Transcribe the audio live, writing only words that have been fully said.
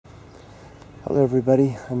Hello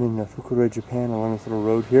everybody, I'm in Fukuoka, Japan, along this little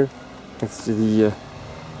road here, next to the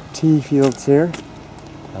tea fields here.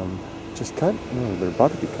 Just cut, no, they're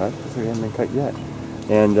about to be cut, they haven't been cut yet.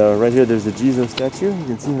 And right here there's the Jizo statue. You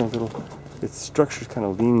can see those little, its structure's kind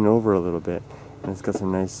of leaning over a little bit. And it's got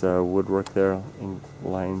some nice woodwork there, and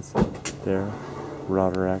lines there,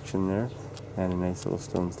 router action there, and a nice little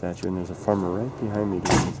stone statue. And there's a farmer right behind me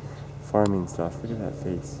doing his farming stuff. Look at that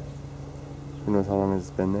face. Who knows how long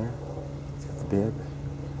it's been there? Bib.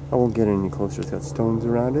 I won't get any closer. It's got stones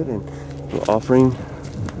around it and little offering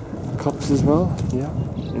cups as well. Yeah,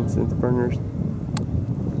 incense burners.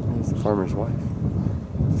 There's the farmer's wife.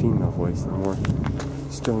 Female voice and more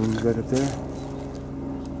stones right up there.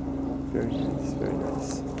 Very nice, very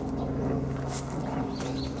nice.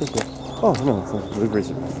 Thank you. Oh no, it's a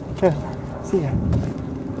liberator. Yeah, see ya.